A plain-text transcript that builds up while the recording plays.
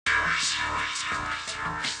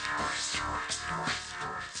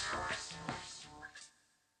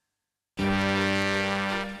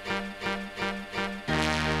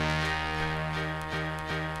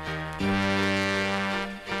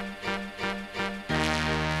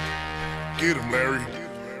Get him, Larry.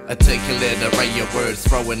 Articulate array of words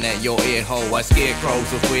throwing at your ear hole. I scare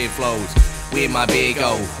crows with weird flows. With my big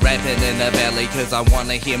O, rapping in the valley cause I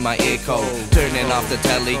wanna hear my echo. Turning off the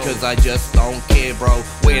telly cause I just don't care, bro.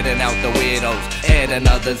 Weirding out the weirdos, add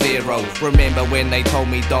another zero. Remember when they told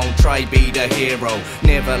me don't try be the hero.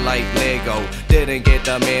 Never like Lego, didn't get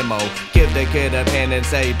the memo. Give the kid a pen and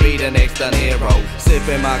say be the next De Niro.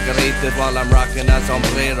 Sipping margaritas while I'm rocking a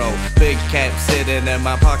sombrero. Big cap sitting in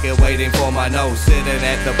my pocket waiting for my nose. Sitting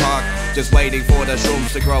at the park, just waiting for the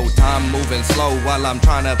shrooms to grow. Time moving slow while I'm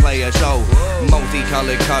trying to play a show.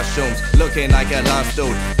 Multicolored costumes, looking like a lost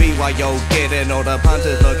dude. BYO getting all the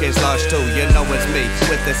punters looking slush too. You know it's me,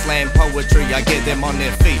 with the slam poetry I get them on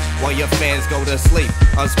their feet while your fans go to sleep.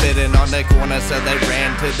 I'm spitting on the corner so they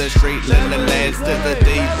ran to the street. Little lads to the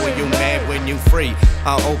deep, when you mad when you free.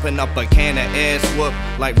 I'll open up a can of ass whoop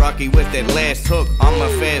like Rocky with that last hook. I'm a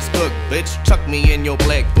fast cook, bitch, chuck me in your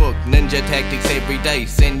black book. Ninja tactics every day,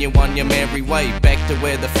 send you on your merry way. Back to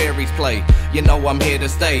where the fairies play, you know I'm here to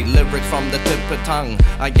stay. Lyrics from the tip of tongue,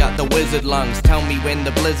 I got the wizard lungs. Tell me when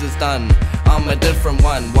the blizzard's done, I'm a different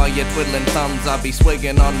one. While you're twiddling thumbs, I'll be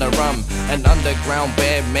swigging on the rum. An underground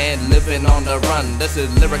bad man living on the run. This is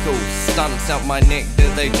lyrical, stunts out my neck,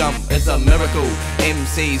 did they jump? It's a miracle.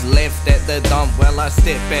 MCs left at the dump, well I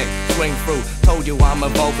step back, swing through. Told you I'm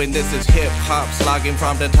evolving, this is hip hop, slogging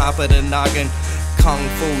from the top of the noggin. Kung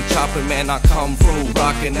Fu chopping, man, I come through,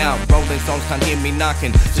 rocking out. Rolling Stones can't hear me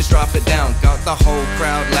knocking, just drop it down. Got the whole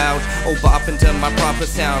crowd loud, oh bopping to my proper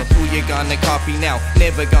sound. Who you gonna copy now?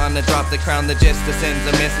 Never gonna drop the crown. The jester sends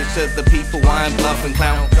a message to the people, I am bluffing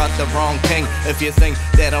clown. Got the wrong king if you think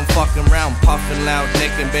that I'm fucking round. Puffing loud,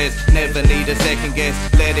 neck and best, never need a second guess.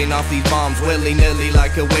 Letting off these bombs willy-nilly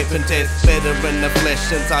like a weapon test. Better in the flesh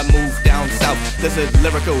since I moved down south. This is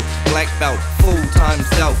lyrical, black belt, full-time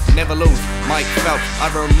self. Never lose, Mike Phelps,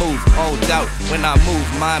 I remove all doubt when I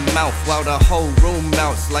move my mouth while the whole room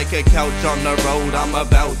melts like a couch on the road. I'm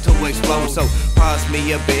about to explode, so pass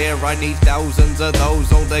me a beer. I need thousands of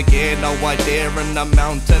those. All the gear, no idea in the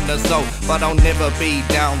mountain or so, but I'll never be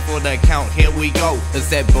down for the count. Here we go. It's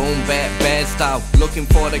that boom bap bad style, looking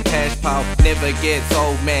for the cash pile. Never gets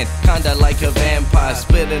old, man, kinda like a vampire.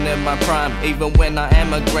 Spitting in my prime, even when I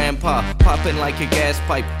am a grandpa. Popping like a gas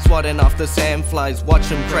pipe, swatting off the sandflies. Watch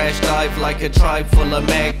them crash dive like a tribe full of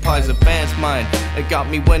magpies. Advanced mind, it got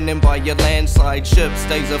me winning by a landslide. Ship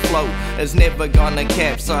stays afloat, it's never gonna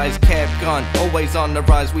capsize. Capgun, always on the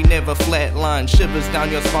rise, we never flatline. Shivers down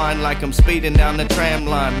your spine like I'm speeding down the tram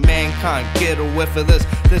line. Mankind, get a whiff of this,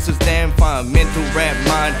 this is damn fine. Mental rap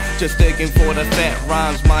mind, just digging for the fat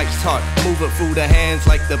rhymes. Mike's hot, move it through the hands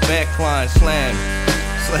like the backline. Slam,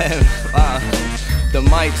 slam, the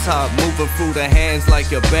mic's hot, moving through the hands like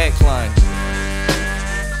your backline.